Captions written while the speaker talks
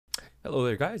Hello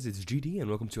there guys, it's GD and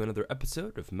welcome to another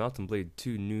episode of Mountain Blade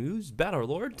 2 News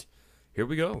Bannerlord. Here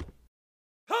we go.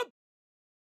 Hup!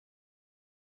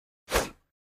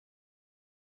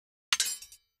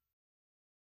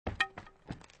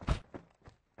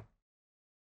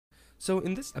 So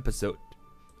in this episode,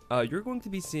 you're going to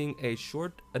be seeing a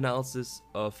short analysis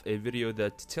of a video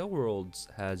that Tailworlds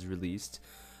has released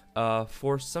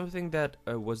for something that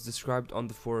was described on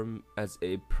the forum as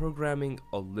a programming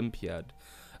Olympiad.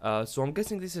 So I'm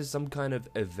guessing this is some kind of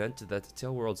event that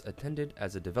Tailworlds attended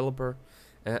as a developer,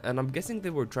 and I'm guessing they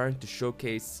were trying to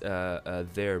showcase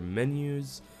their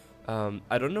menus.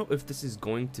 I don't know if this is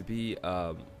going to be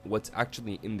what's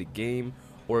actually in the game,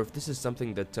 or if this is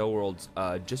something that Tailworlds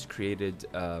just created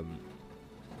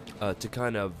to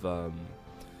kind of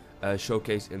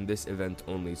showcase in this event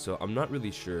only, so I'm not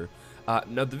really sure.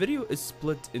 Now the video is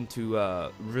split into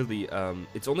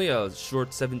it's only a short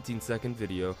 17-second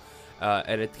video,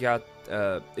 and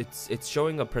it's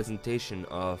showing a presentation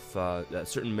of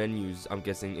certain menus, I'm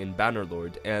guessing, in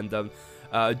Bannerlord, and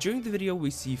during the video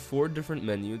we see 4 different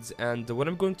menus, and what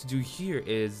I'm going to do here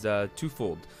is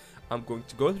twofold. I'm going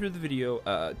to go through the video,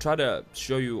 try to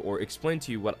show you or explain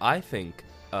to you what I think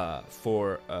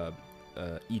for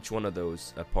each one of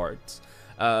those parts.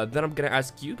 Then I'm gonna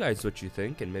ask you guys what you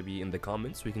think, and maybe in the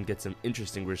comments we can get some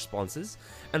interesting responses.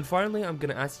 And finally, I'm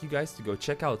gonna ask you guys to go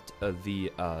check out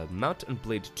the Mountain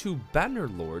Blade 2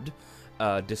 Bannerlord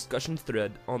discussion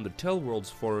thread on the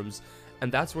Tailworlds forums,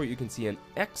 and that's where you can see an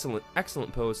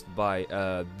excellent post by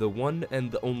the one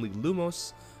and the only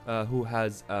Lumos, who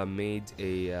has made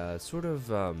a sort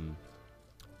of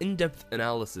in-depth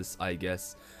analysis, I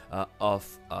guess, of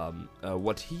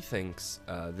what he thinks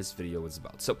this video is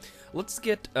about. So let's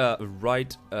get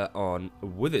right on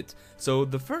with it. So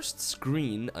the first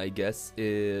screen, I guess,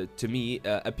 to me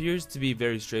appears to be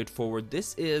very straightforward.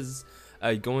 This is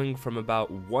going from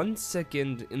about 1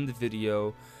 second in the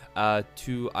video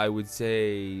to, I would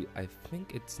say, I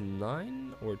think it's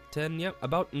 9 or 10, yep,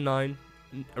 about 9.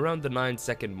 Around the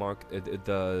 9-second mark,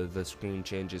 the screen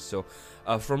changes. So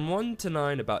from 1 to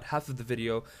 9, about half of the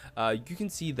video, you can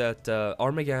see that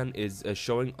Armagan is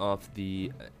showing off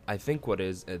the, I think what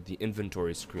is the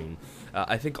inventory screen.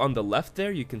 I think on the left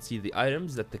there you can see the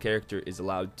items that the character is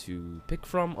allowed to pick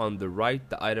from. On the right,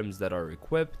 the items that are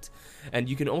equipped, and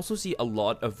you can also see a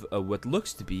lot of what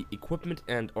looks to be equipment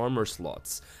and armor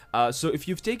slots. So if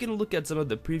you've taken a look at some of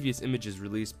the previous images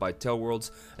released by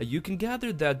Tailworlds, you can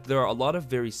gather that there are a lot of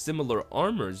very similar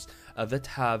armors that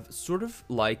have sort of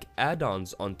like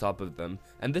add-ons on top of them,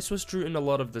 and this was true in a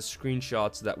lot of the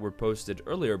screenshots that were posted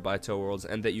earlier by Tailworlds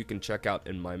and that you can check out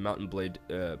in my Mountain Blade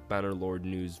Bannerlord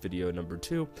news video number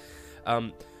 2.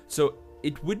 So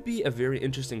it would be a very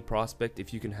interesting prospect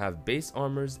if you can have base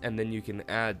armors and then you can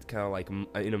add kind of like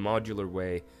in a modular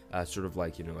way, sort of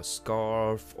like, you know, a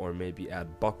scarf, or maybe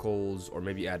add buckles, or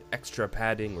maybe add extra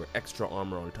padding or extra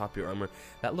armor on top of your armor.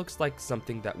 That looks like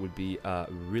something that would be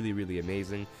really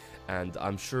amazing, and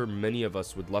I'm sure many of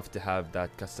us would love to have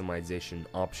that customization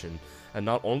option. And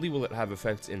not only will it have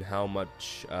effects in how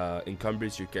much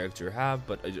encumbrance your character have,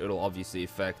 but it'll obviously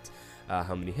affect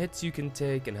how many hits you can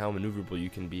take and how maneuverable you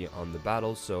can be on the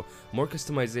battle. So more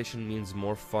customization means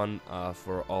more fun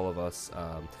for all of us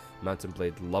Mountain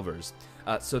Blade lovers.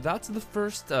 So that's the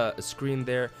first screen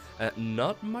there.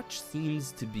 Not much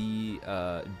seems to be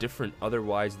different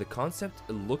otherwise. The concept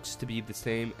looks to be the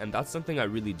same, and that's something I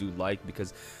really do like,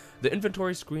 because the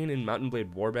inventory screen in Mountain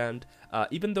Blade Warband,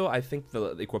 even though I think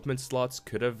the equipment slots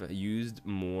could have used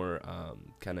more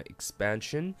kind of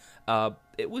expansion,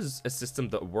 it was a system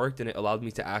that worked, and it allowed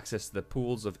me to access the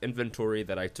pools of inventory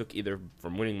that I took either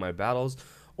from winning my battles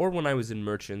or when I was in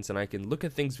merchants, and I can look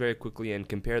at things very quickly and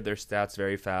compare their stats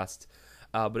very fast.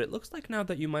 But it looks like now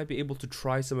that you might be able to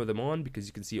try some of them on, because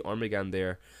you can see Armagan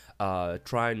there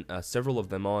trying several of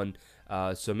them on.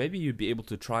 So maybe you'd be able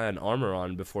to try an armor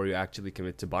on before you actually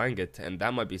commit to buying it, and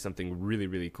that might be something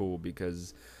really cool,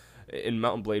 because in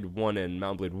Mountain Blade 1 and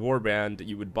Mountain Blade Warband,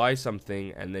 you would buy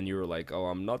something and then you were like, oh,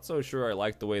 I'm not so sure I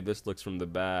like the way this looks from the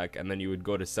back, and then you would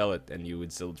go to sell it and you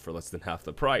would sell it for less than half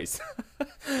the price.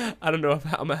 I don't know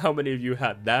how many of you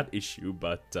had that issue,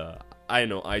 but I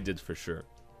know I did for sure.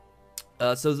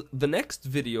 So the next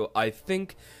video, I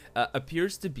think,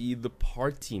 appears to be the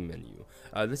party menu.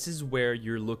 This is where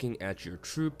you're looking at your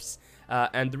troops,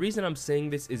 and the reason I'm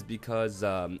saying this is because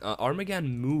Armagan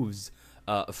moves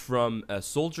from a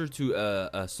soldier to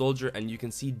a soldier, and you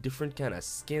can see different kind of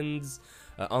skins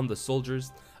on the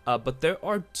soldiers, but there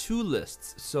are 2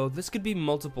 lists, so this could be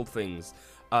multiple things.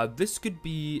 This could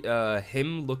be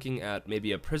him looking at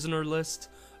maybe a prisoner list,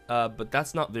 but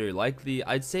that's not very likely.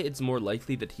 I'd say it's more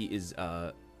likely that he is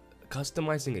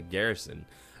customizing a garrison.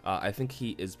 I think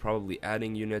he is probably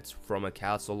adding units from a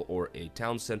castle or a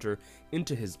town center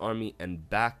into his army and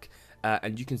back.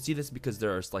 And you can see this because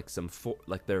there are like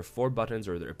there are 4 buttons,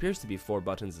 or there appears to be 4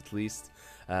 buttons at least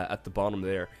at the bottom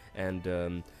there,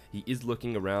 and he is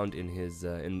looking around in his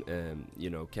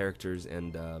characters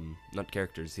and not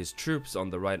characters, his troops on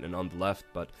the right and on the left.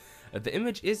 But the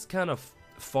image is kind of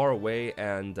far away,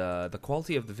 and the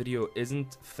quality of the video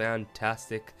isn't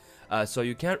fantastic, so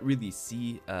you can't really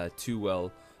see too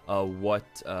well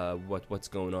what's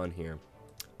going on here.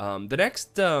 The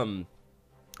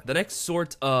next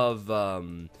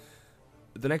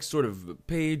sort of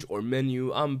page or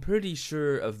menu, I'm pretty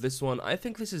sure of this one. I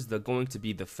think this is going to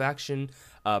be the faction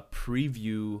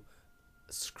preview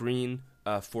screen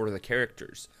for the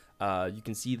characters. You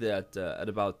can see that at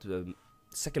about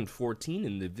second 14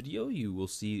 in the video, you will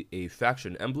see a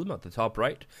faction emblem at the top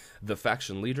right, the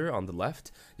faction leader on the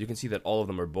left. You can see that all of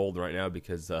them are bold right now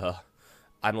because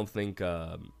I don't think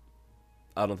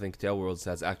Tailworlds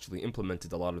has actually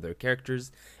implemented a lot of their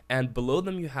characters. And below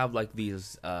them you have like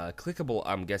these clickable,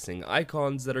 I'm guessing,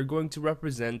 icons that are going to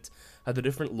represent the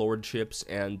different lordships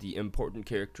and the important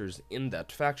characters in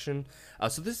that faction.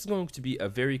 So this is going to be a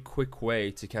very quick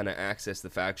way to kind of access the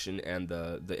faction and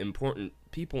the important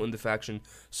people in the faction,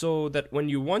 so that when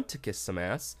you want to kiss some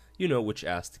ass, you know which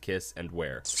ass to kiss and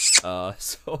where.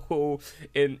 So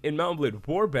in Mount & Blade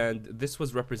Warband, this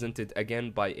was represented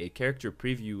again by a character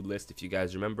preview list, if you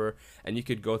guys remember, and you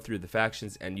could go through the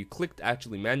factions, and you clicked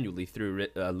actually manually through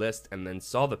a list and then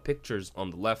saw the pictures on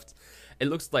the left. It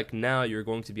looks like now you're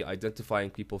going to be identifying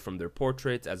people from their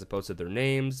portraits as opposed to their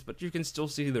names, but you can still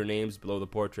see their names below the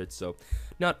portraits, so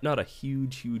not a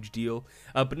huge deal.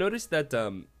 But notice that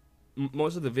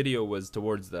most of the video was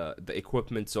towards the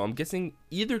equipment, so I'm guessing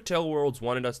either Tailworlds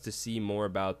wanted us to see more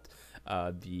about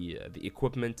the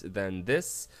equipment than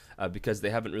this, because they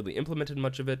haven't really implemented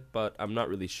much of it, but I'm not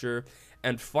really sure.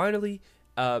 And finally,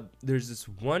 there's this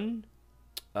one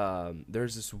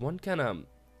kind of,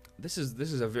 this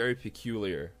is a very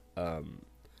peculiar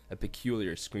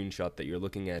screenshot that you're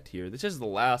looking at here. This is the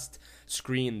last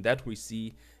screen that we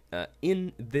see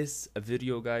in this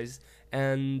video, guys,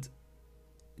 and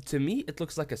to me, it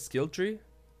looks like a skill tree.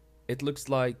 It looks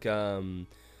like,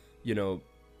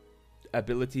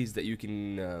 abilities that you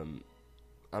can,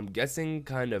 I'm guessing,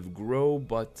 kind of grow,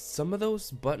 but some of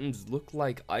those buttons look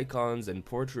like icons and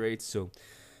portraits, so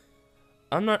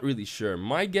I'm not really sure.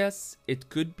 My guess, it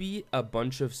could be a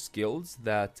bunch of skills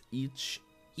that each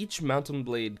Mount &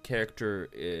 Blade character,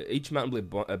 each Mount &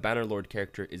 Blade Bannerlord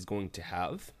character is going to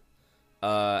have.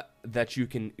 That you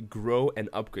can grow and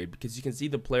upgrade, because you can see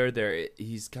the player there,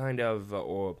 he's kind of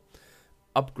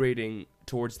upgrading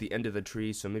towards the end of the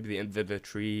tree. So maybe the end of the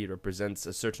tree represents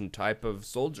a certain type of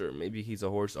soldier. Maybe he's a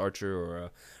horse archer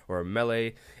or a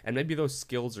melee, and maybe those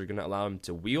skills are going to allow him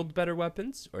to wield better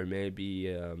weapons, or maybe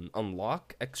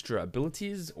unlock extra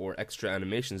abilities or extra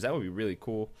animations. That would be really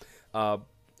cool.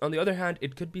 On the other hand,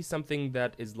 it could be something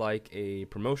that is like a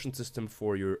promotion system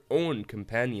for your own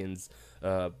companions,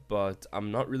 but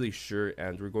I'm not really sure,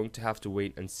 and we're going to have to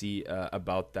wait and see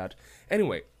about that.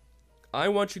 Anyway, I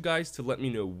want you guys to let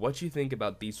me know what you think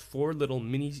about these 4 little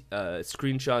mini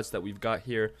screenshots that we've got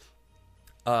here.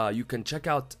 You can check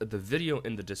out the video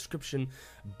in the description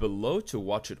below to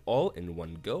watch it all in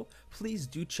one go. Please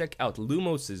do check out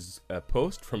Lumos'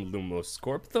 post from Lumos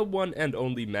Corp, the one and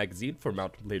only magazine for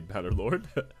Mount & Blade Bannerlord.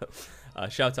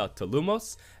 Shout out to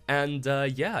Lumos. And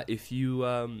yeah, if you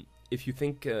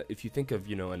think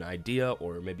of an idea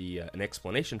or maybe an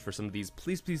explanation for some of these,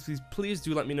 please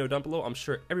do let me know down below. I'm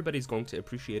sure everybody's going to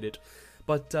appreciate it.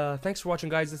 But thanks for watching,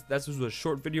 guys. This was a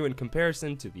short video in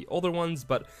comparison to the older ones,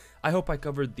 but I hope I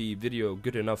covered the video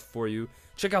good enough for you.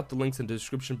 Check out the links in the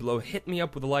description below. Hit me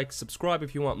up with a like, subscribe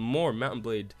if you want more Mount &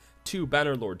 Blade 2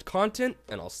 Bannerlord content,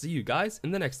 and I'll see you guys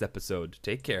in the next episode.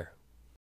 Take care.